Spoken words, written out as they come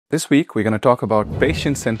This week, we're going to talk about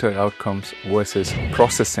patient-centered outcomes versus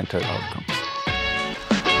process-centered outcomes.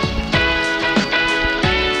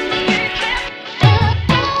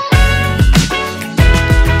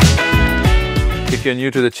 If you're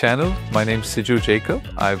new to the channel, my name's Siju Jacob.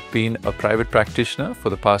 I've been a private practitioner for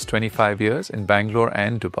the past 25 years in Bangalore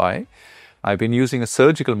and Dubai. I've been using a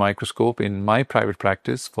surgical microscope in my private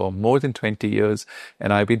practice for more than 20 years,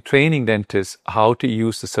 and I've been training dentists how to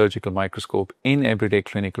use the surgical microscope in everyday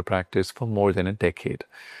clinical practice for more than a decade.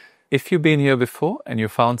 If you've been here before and you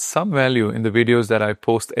found some value in the videos that I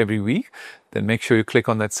post every week, then make sure you click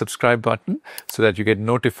on that subscribe button so that you get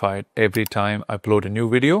notified every time I upload a new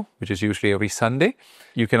video, which is usually every Sunday.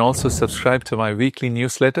 You can also subscribe to my weekly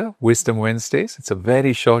newsletter, Wisdom Wednesdays. It's a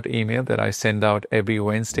very short email that I send out every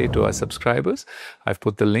Wednesday to our subscribers. I've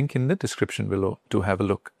put the link in the description below to have a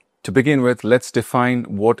look. To begin with, let's define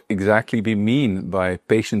what exactly we mean by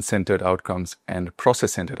patient-centered outcomes and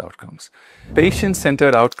process-centered outcomes.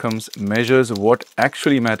 Patient-centered outcomes measures what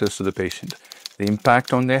actually matters to the patient, the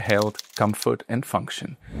impact on their health, comfort, and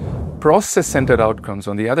function. Process-centered outcomes,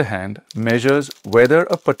 on the other hand, measures whether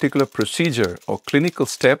a particular procedure or clinical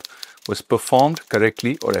step was performed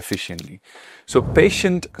correctly or efficiently. So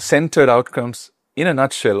patient-centered outcomes, in a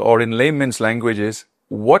nutshell, or in layman's language, is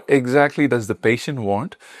what exactly does the patient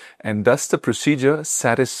want, and does the procedure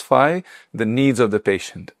satisfy the needs of the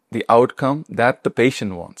patient, the outcome that the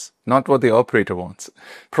patient wants, not what the operator wants.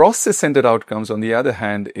 Process-centered outcomes, on the other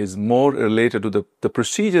hand, is more related to the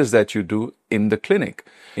procedures that you do in the clinic.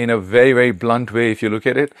 In a very, very blunt way, if you look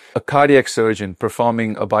at it, a cardiac surgeon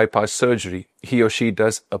performing a bypass surgery, he or she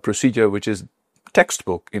does a procedure which is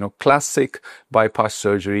textbook, classic bypass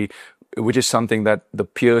surgery, which is something that the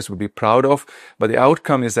peers would be proud of, but the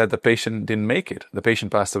outcome is that the patient didn't make it. The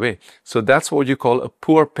patient passed away. So that's what you call a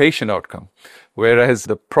poor patient outcome. Whereas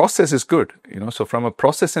the process is good, so from a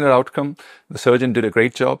process-centered outcome, the surgeon did a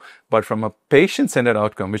great job, but from a patient-centered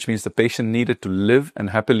outcome, which means the patient needed to live and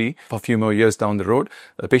happily for a few more years down the road,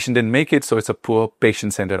 the patient didn't make it, so it's a poor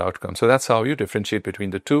patient-centered outcome. So that's how you differentiate between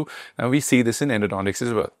the two, and we see this in endodontics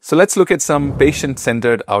as well. So let's look at some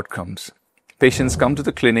patient-centered outcomes. Patients come to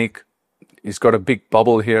the clinic. He's got a big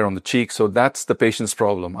bubble here on the cheek, so that's the patient's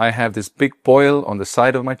problem. I have this big boil on the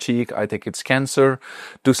side of my cheek. I think it's cancer.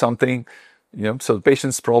 Do something. So the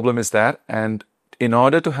patient's problem is that. And in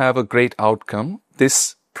order to have a great outcome,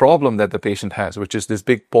 this problem that the patient has, which is this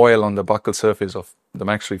big boil on the buccal surface of the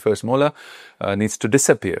maxillary first molar, needs to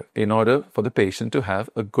disappear in order for the patient to have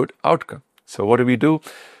a good outcome. So what do?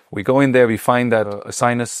 We go in there, we find that a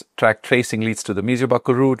sinus tract tracing leads to the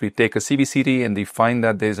mesiobuccal root. We take a CBCT and we find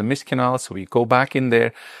that there's a missed canal. So we go back in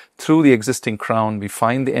there through the existing crown. We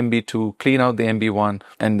find the MB2, clean out the MB1,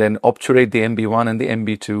 and then obturate the MB1 and the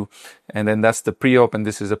MB2. And then that's the pre-op, and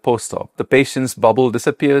this is a post-op. The patient's bubble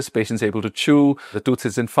disappears, patient's able to chew, the tooth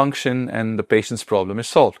is in function, and the patient's problem is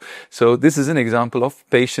solved. So this is an example of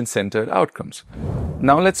patient-centered outcomes.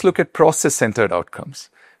 Now let's look at process-centered outcomes.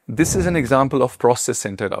 This is an example of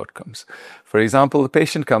process-centered outcomes. For example, the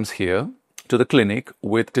patient comes here to the clinic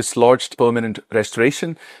with dislodged permanent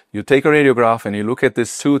restoration. You take a radiograph and you look at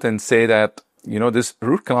this tooth and say that, this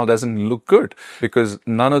root canal doesn't look good because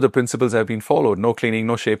none of the principles have been followed. No cleaning,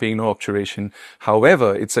 no shaping, no obturation.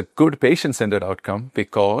 However, it's a good patient-centered outcome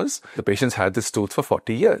because the patient's had this tooth for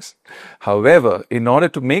 40 years. However, in order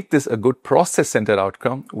to make this a good process-centered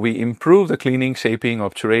outcome, we improve the cleaning, shaping,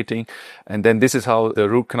 obturating, and then this is how the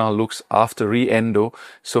root canal looks after re-endo.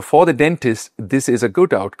 So for the dentist, this is a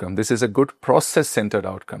good outcome. This is a good process-centered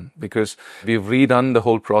outcome because we've redone the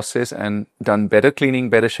whole process and done better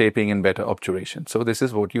cleaning, better shaping, and better obturation. So this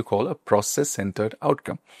is what you call a process-centered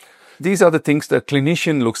outcome. These are the things that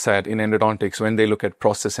clinician looks at in endodontics when they look at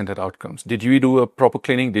process-centered outcomes. Did we do a proper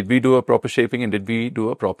cleaning? Did we do a proper shaping? And did we do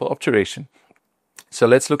a proper obturation? So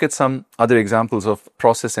let's look at some other examples of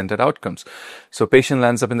process-centered outcomes. So patient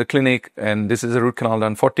lands up in the clinic and this is a root canal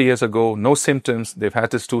done 40 years ago, no symptoms. They've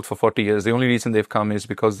had this tooth for 40 years. The only reason they've come is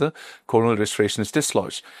because the coronal restoration is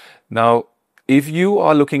dislodged. Now, if you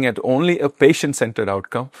are looking at only a patient-centered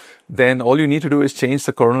outcome, then all you need to do is change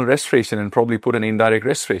the coronal restoration and probably put an indirect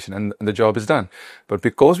restoration and the job is done. But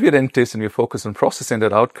because we're dentists and we focus on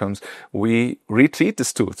process-centered outcomes, we retreat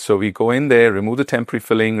this tooth. So we go in there, remove the temporary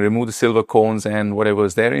filling, remove the silver cones and whatever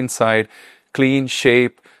is there inside, clean,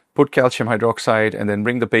 shape, put calcium hydroxide, and then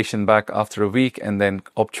bring the patient back after a week and then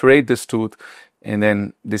obturate this tooth, And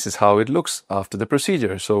then this is how it looks after the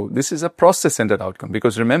procedure. So this is a process-centered outcome,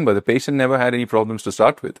 because remember, the patient never had any problems to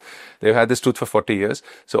start with. They've had this tooth for 40 years.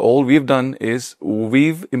 So all we've done is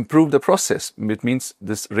we've improved the process. It means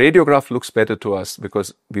this radiograph looks better to us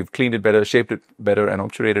because we've cleaned it better, shaped it better, and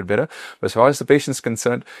obturated better. But as far as the patient's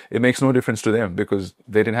concerned, it makes no difference to them because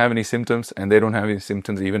they didn't have any symptoms, and they don't have any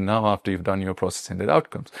symptoms even now after you've done your process-centered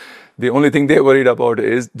outcomes. The only thing they're worried about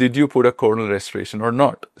is, did you put a coronal restoration or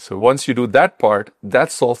not? So once you do that part,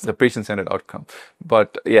 that solves the patient-centered outcome.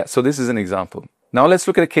 But yeah, so this is an example. Now let's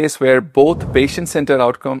look at a case where both patient-centered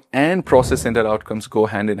outcome and process-centered outcomes go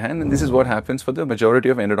hand in hand. And this is what happens for the majority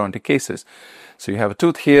of endodontic cases. So you have a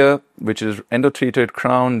tooth here, which is endo-treated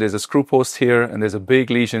crown. There's a screw post here, and there's a big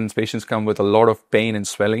lesion. Patients come with a lot of pain and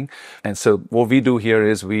swelling. And so what we do here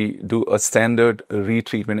is we do a standard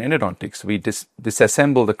retreatment endodontics. We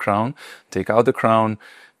disassemble the crown, take out the crown,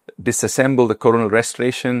 disassemble the coronal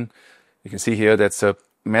restoration. You can see here that's a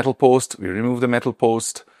metal post. We remove the metal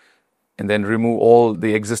post and then remove all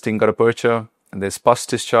the existing gutta percha, and there's pus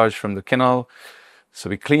discharge from the canal.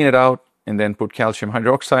 So we clean it out and then put calcium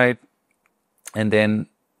hydroxide, and then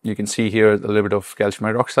you can see here a little bit of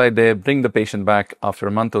calcium hydroxide there. Bring the patient back after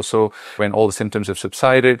a month or so when all the symptoms have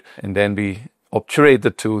subsided, and then we obturate the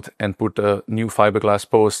tooth and put a new fiberglass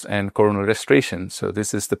post and coronal restoration. So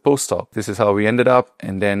this is the post-op. This is how we ended up.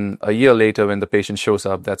 And then a year later, when the patient shows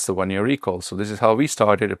up, that's the 1-year recall. So this is how we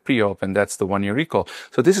started a pre-op, and that's the 1-year recall.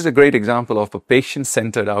 So this is a great example of a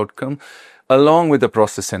patient-centered outcome along with the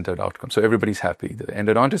process-centered outcome. So everybody's happy. The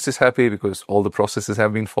endodontist is happy because all the processes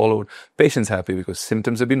have been followed. Patient's happy because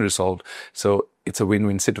symptoms have been resolved. So it's a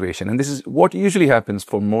win-win situation. And this is what usually happens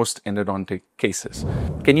for most endodontic cases.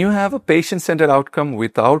 Can you have a patient-centered outcome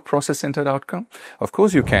without process-centered outcome? Of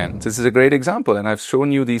course you can. This is a great example. And I've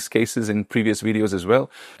shown you these cases in previous videos as well.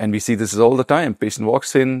 And we see this all the time. Patient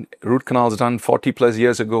walks in, root canals done 40 plus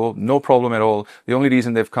years ago, no problem at all. The only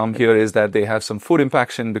reason they've come here is that they have some food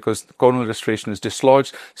impaction because the coronal restoration is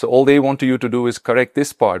dislodged. So all they want you to do is correct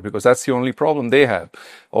this part because that's the only problem they have.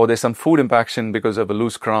 Or there's some food impaction because of a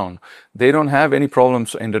loose crown. They don't have any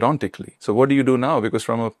problems endodontically. So what do you do now? Because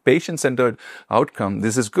from a patient-centered outcome,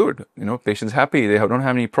 this is good. You know, patient's happy. They don't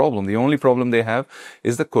have any problem. The only problem they have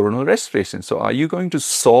is the coronal restoration. So are you going to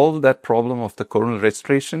solve that problem of the coronal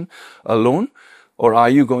restoration alone? Or are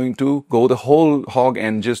you going to go the whole hog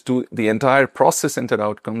and just do the entire process-centered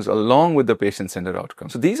outcomes along with the patient-centered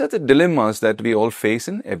outcomes? So these are the dilemmas that we all face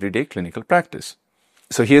in everyday clinical practice.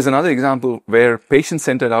 So here's another example where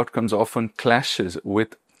patient-centered outcomes often clashes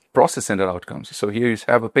with process-centered outcomes. So here you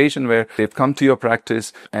have a patient where they've come to your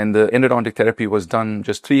practice and the endodontic therapy was done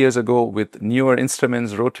just 3 years ago with newer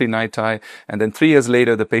instruments, rotary NiTi, and then 3 years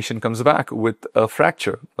later the patient comes back with a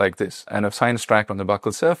fracture like this and a sinus tract on the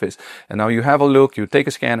buccal surface. And now you have a look, you take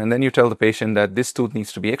a scan, and then you tell the patient that this tooth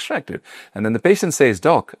needs to be extracted. And then the patient says,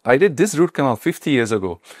 "Doc, I did this root canal 50 years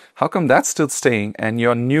ago. How come that's still staying and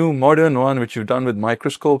your new modern one, which you've done with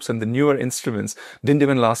microscopes and the newer instruments, didn't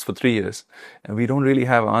even last for 3 years?" And we don't really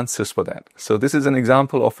have answers for that. So this is an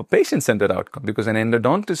example of a patient-centered outcome, because an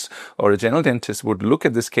endodontist or a general dentist would look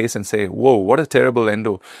at this case and say, "Whoa, what a terrible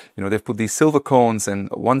endo. You know, they've put these silver cones and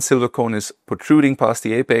one silver cone is protruding past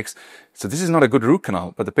the apex. So this is not a good root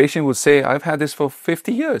canal." But the patient would say, "I've had this for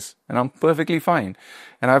 50 years and I'm perfectly fine.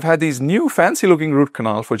 And I've had these new fancy looking root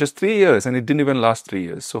canal for just 3 years and it didn't even last 3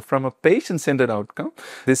 years." So from a patient-centered outcome,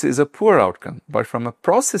 this is a poor outcome. But from a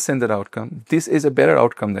process-centered outcome, this is a better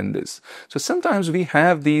outcome than this. So sometimes we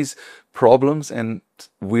have these problems and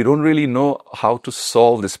we don't really know how to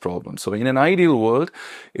solve this problem. So in an ideal world,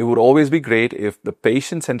 it would always be great if the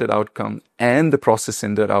patient-centered outcome and the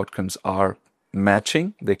process-centered outcomes are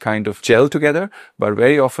matching, they kind of gel together, but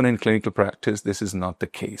very often in clinical practice, this is not the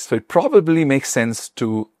case. So it probably makes sense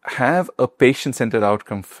to have a patient-centered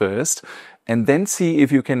outcome first and then see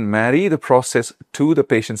if you can marry the process to the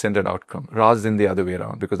patient-centered outcome rather than the other way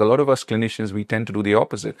around. Because a lot of us clinicians, we tend to do the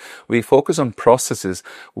opposite. We focus on processes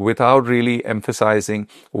without really emphasizing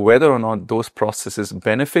whether or not those processes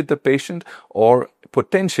benefit the patient or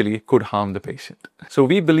potentially could harm the patient. So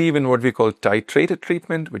we believe in what we call titrated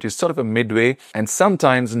treatment, which is sort of a midway and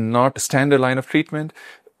sometimes not a standard line of treatment.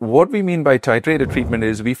 What we mean by titrated treatment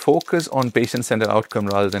is we focus on patient-centered outcome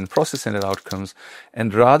rather than process-centered outcomes.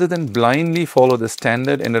 And rather than blindly follow the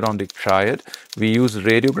standard endodontic triad, we use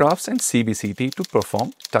radiographs and CBCT to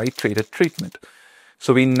perform titrated treatment.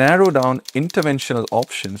 So we narrow down interventional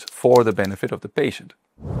options for the benefit of the patient.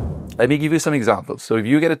 Let me give you some examples. So if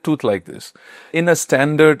you get a tooth like this, in a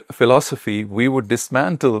standard philosophy, we would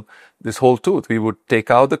dismantle this whole tooth. We would take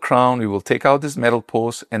out the crown, we will take out this metal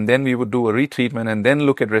post, and then we would do a retreatment and then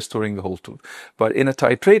look at restoring the whole tooth. But in a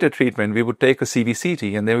titrated treatment, we would take a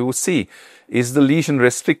CBCT and then we would see, is the lesion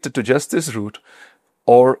restricted to just this root?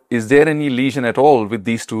 Or is there any lesion at all with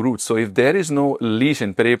these two roots? So if there is no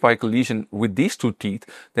lesion, periapical lesion with these two teeth,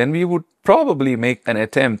 then we would probably make an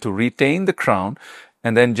attempt to retain the crown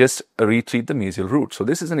and then just retreat the mesial root. So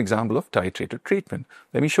this is an example of titrated treatment.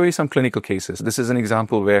 Let me show you some clinical cases. This is an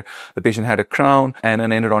example where the patient had a crown and an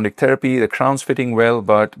endodontic therapy. The crown's fitting well,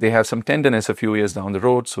 but they have some tenderness a few years down the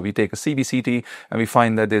road. So we take a CBCT and we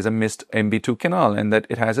find that there's a missed MB2 canal and that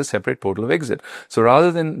it has a separate portal of exit. So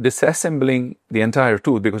rather than disassembling the entire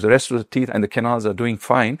tooth, because the rest of the teeth and the canals are doing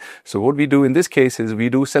fine, so what we do in this case is we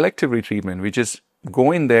do selective retreatment. We just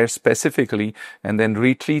go in there specifically and then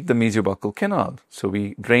retreat the mesiobuccal canal. So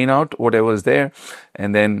we drain out whatever is there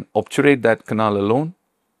and then obturate that canal alone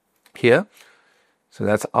here. So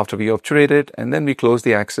that's after we obturate it, and then we close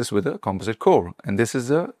the access with a composite core. And this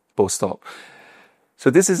is a post-op.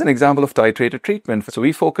 So this is an example of titrated treatment. So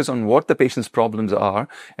we focus on what the patient's problems are,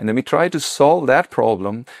 and then we try to solve that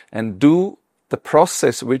problem and do the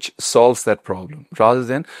process which solves that problem, rather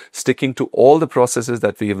than sticking to all the processes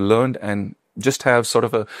that we have learned and just have sort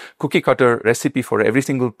of a cookie cutter recipe for every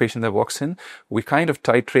single patient that walks in. We kind of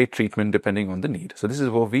titrate treatment depending on the need. So this is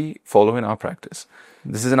what we follow in our practice.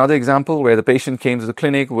 This is another example where the patient came to the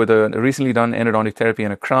clinic with a recently done endodontic therapy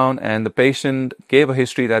and a crown, and the patient gave a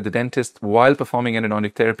history that the dentist, while performing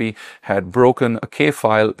endodontic therapy, had broken a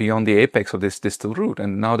K-file beyond the apex of this distal root,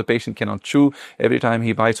 and now the patient cannot chew. Every time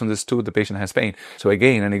he bites on this tooth, the patient has pain. So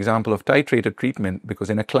again, an example of titrated treatment, because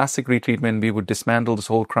in a classic retreatment, we would dismantle this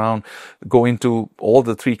whole crown, go into all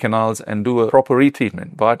the three canals and do a proper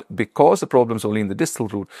retreatment. But because the problem is only in the distal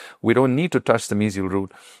root, we don't need to touch the mesial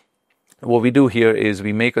root. What we do here is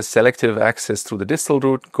we make a selective access through the distal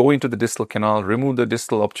root, go into the distal canal, remove the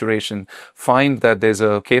distal obturation, find that there's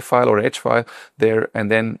a K-file or H-file there,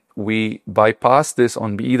 and then we bypass this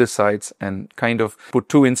on either sides and kind of put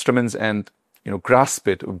two instruments and grasp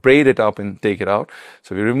it, braid it up and take it out.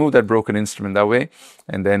 So we remove that broken instrument that way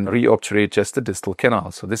and then re-obturate just the distal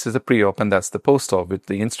canal. So this is the pre-op and that's the post-op with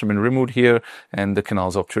the instrument removed here and the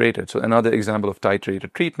canals obturated. So another example of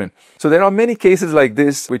titrated treatment. So there are many cases like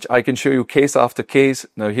this, which I can show you case after case.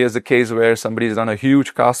 Now here's the case where somebody's done a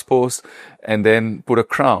huge cast post and then put a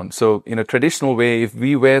crown. So in a traditional way, if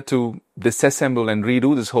we were to disassemble and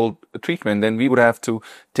redo this whole treatment, then we would have to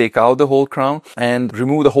take out the whole crown and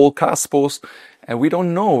remove the whole cast post. And we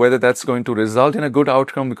don't know whether that's going to result in a good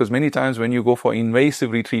outcome, because many times when you go for invasive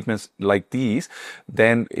retreatments like these,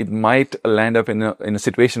 then it might land up in a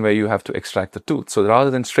situation where you have to extract the tooth. So rather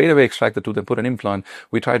than straight away extract the tooth and put an implant,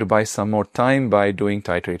 we try to buy some more time by doing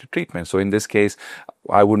titrated treatment. So in this case,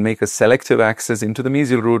 I would make a selective access into the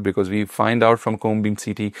mesial root, because we find out from cone beam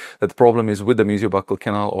CT that the problem is with the mesiobuccal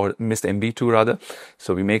canal, or missed MB2 rather.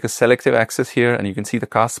 So we make a selective access here, and you can see the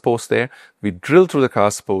cast post there. We drill through the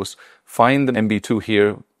cast post, find the MB2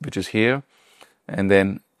 here, which is here, and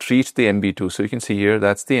then treat the MB2. So you can see here,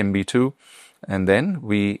 that's the MB2, and then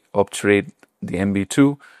we obturate the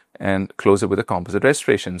MB2 and close it with a composite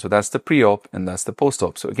restoration. So that's the pre-op and that's the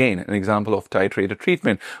post-op. So again, an example of titrated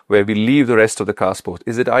treatment where we leave the rest of the cast post.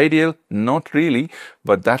 Is it ideal? Not really,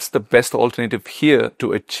 but that's the best alternative here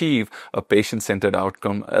to achieve a patient-centered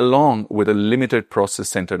outcome along with a limited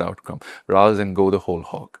process-centered outcome, rather than go the whole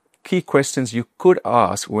hog. Key questions you could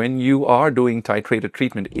ask when you are doing titrated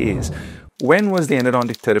treatment is, when was the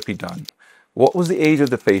endodontic therapy done? What was the age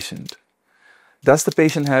of the patient? Does the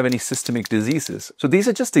patient have any systemic diseases? So these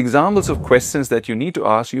are just examples of questions that you need to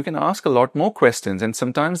ask. You can ask a lot more questions, and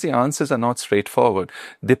sometimes the answers are not straightforward.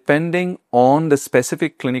 Depending on the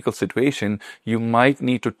specific clinical situation, you might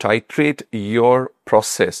need to titrate your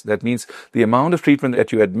process. That means the amount of treatment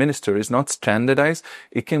that you administer is not standardized.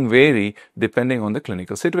 It can vary depending on the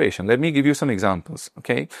clinical situation. Let me give you some examples,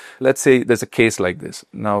 okay? Let's say there's a case like this.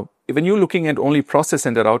 Now, when you're looking at only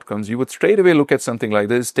process-centered outcomes, you would straight away look at something like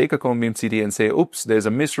this, take a cone beam CT and say, oops, there's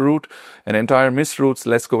a missed root, an entire missed roots,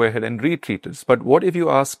 let's go ahead and retreat this. But what if you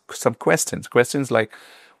ask some questions? Questions like,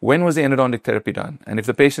 when was the endodontic therapy done? And if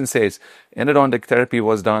the patient says, endodontic therapy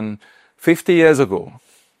was done 50 years ago,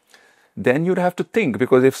 then you'd have to think,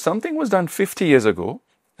 because if something was done 50 years ago,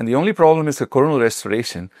 and the only problem is the coronal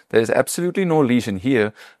restoration, there is absolutely no lesion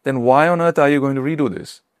here, then why on earth are you going to redo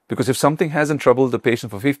this? Because if something hasn't troubled the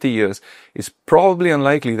patient for 50 years, it's probably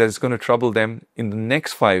unlikely that it's going to trouble them in the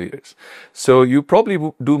next 5 years. So you probably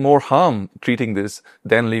do more harm treating this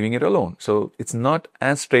than leaving it alone. So it's not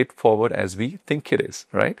as straightforward as we think it is,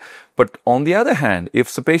 right? But on the other hand,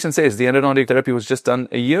 if the patient says the endodontic therapy was just done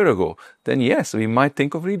a year ago, then yes, we might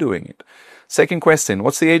think of redoing it. Second question,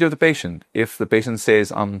 what's the age of the patient? If the patient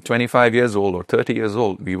says, I'm 25 years old or 30 years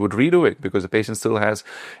old, we would redo it because the patient still has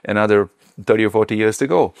another 30 or 40 years to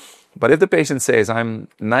go. But if the patient says, I'm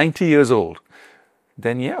 90 years old,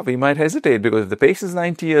 then yeah, we might hesitate, because if the patient's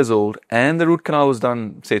 90 years old and the root canal was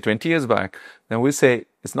done, say, 20 years back, then we'll say,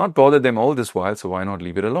 it's not bothered them all this while, so why not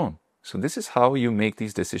leave it alone? So this is how you make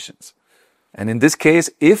these decisions. And in this case,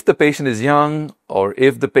 if the patient is young, or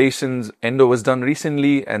if the patient's endo was done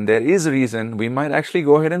recently and there is a reason, we might actually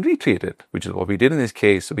go ahead and retreat it, which is what we did in this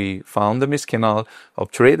case. We found the missed canal,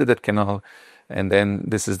 obturated that canal, and then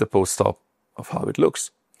this is the post-op of how it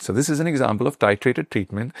looks. So this is an example of titrated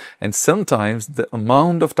treatment, and sometimes the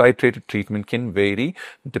amount of titrated treatment can vary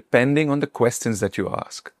depending on the questions that you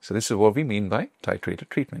ask. So this is what we mean by titrated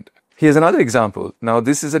treatment. Here's another example. Now,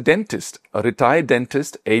 this is a dentist, a retired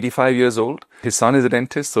dentist, 85 years old. His son is a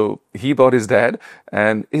dentist, so he bought his dad,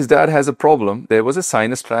 and his dad has a problem. There was a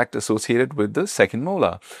sinus tract associated with the second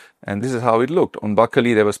molar, and this is how it looked. On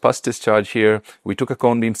buccally, there was pus discharge here. We took a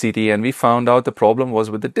cone beam CT, and we found out the problem was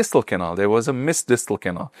with the distal canal. There was a missed distal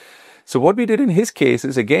canal. So what we did in his case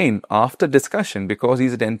is, again, after discussion, because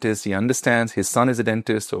he's a dentist, he understands, his son is a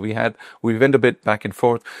dentist, so we went a bit back and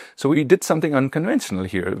forth. So we did something unconventional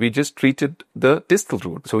here. We just treated the distal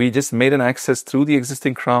root. So we just made an access through the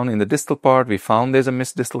existing crown in the distal part. We found there's a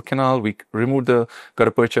missed distal canal. We removed the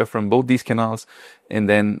gutta percha from both these canals, and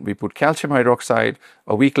then we put calcium hydroxide.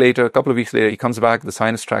 A week later, a couple of weeks later, he comes back, the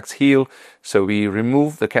sinus tracts heal. So we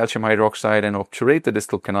remove the calcium hydroxide and obturate the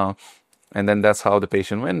distal canal. And then that's how the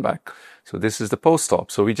patient went back. So this is the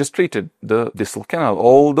post-op. So we just treated the distal canal.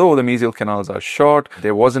 Although the mesial canals are short,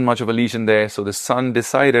 there wasn't much of a lesion there. So the son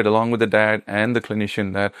decided, along with the dad and the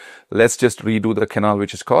clinician, that let's just redo the canal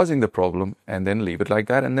which is causing the problem and then leave it like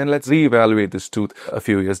that. And then let's reevaluate this tooth a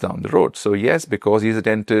few years down the road. So yes, because he's a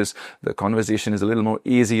dentist, the conversation is a little more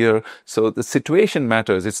easier. So the situation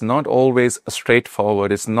matters. It's not always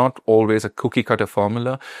straightforward. It's not always a cookie cutter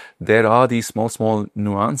formula. There are these small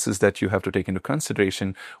nuances that you have to take into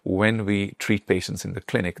consideration when we treat patients in the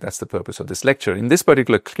clinic. That's the purpose of this lecture. In this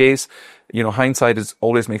particular case, hindsight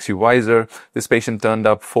always makes you wiser. This patient turned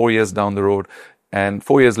up 4 years down the road, and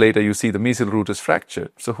 4 years later, you see the mesial root is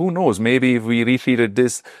fractured. So who knows? Maybe if we retreated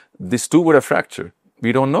this too would have fractured.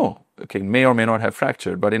 We don't know. Okay, may or may not have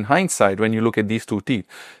fractured. But in hindsight, when you look at these two teeth,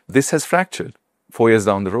 this has fractured 4 years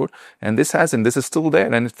down the road, and this hasn't. This is still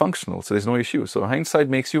there and it's functional, so there's no issue. So hindsight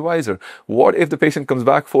makes you wiser. What if the patient comes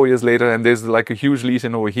back 4 years later and there's like a huge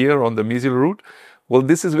lesion over here on the mesial root? Well,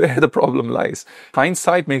 this is where the problem lies.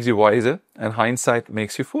 Hindsight makes you wiser, and hindsight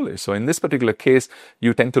makes you foolish. So in this particular case,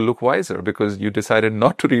 you tend to look wiser because you decided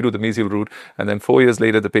not to redo the mesial root, and then 4 years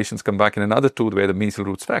later, the patients come back in another tooth where the mesial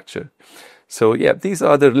root's fractured. So yeah, these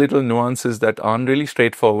are the little nuances that aren't really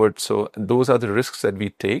straightforward. So those are the risks that we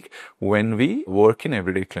take when we work in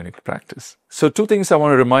everyday clinical practice. So two things I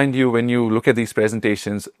want to remind you when you look at these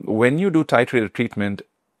presentations. When you do titrated treatment,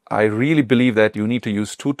 I really believe that you need to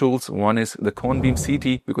use two tools. One is the cone beam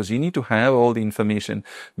CT, because you need to have all the information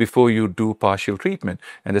before you do partial treatment.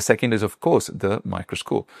 And the second is, of course, the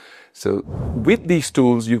microscope. So with these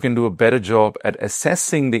tools, you can do a better job at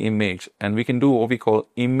assessing the image, and we can do what we call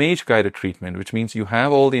image-guided treatment, which means you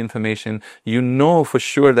have all the information, you know for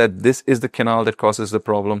sure that this is the canal that causes the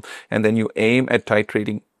problem, and then you aim at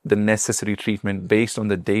titrating the necessary treatment based on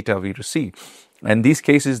the data we receive. And these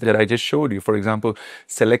cases that I just showed you, for example,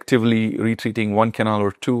 selectively retreating one canal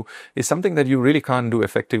or two, is something that you really can't do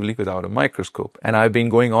effectively without a microscope. And I've been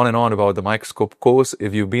going on and on about the microscope course.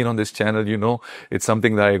 If you've been on this channel, you know it's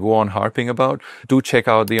something that I go on harping about. Do check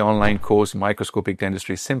out the online course, Microscopic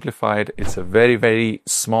Dentistry Simplified. It's a very, very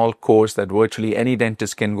small course that virtually any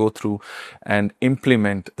dentist can go through and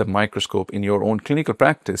implement the microscope in your own clinical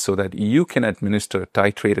practice so that you can administer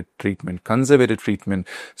titrated treatment, conservative treatment,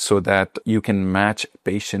 so that you can match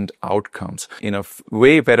patient outcomes in a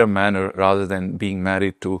way better manner rather than being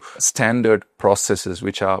married to standard processes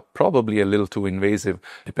which are probably a little too invasive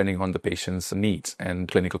depending on the patient's needs and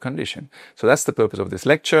clinical condition. So that's the purpose of this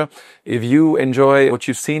lecture. If you enjoy what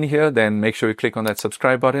you've seen here, then make sure you click on that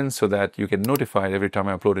subscribe button so that you get notified every time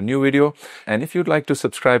I upload a new video. And if you'd like to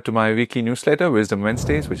subscribe to my weekly newsletter, Wisdom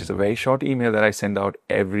Wednesdays, which is a very short email that I send out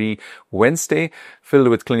every Wednesday, filled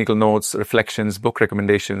with clinical notes, reflections, book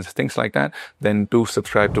recommendations, things like that, then do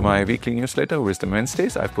subscribe to my weekly newsletter, Wisdom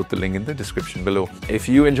Wednesdays. I've put the link in the description below. If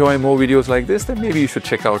you enjoy more videos like this, then maybe you should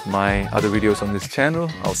check out my other videos on this channel.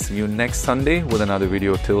 I'll see you next Sunday with another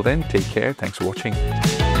video. Till then, take care. Thanks for watching.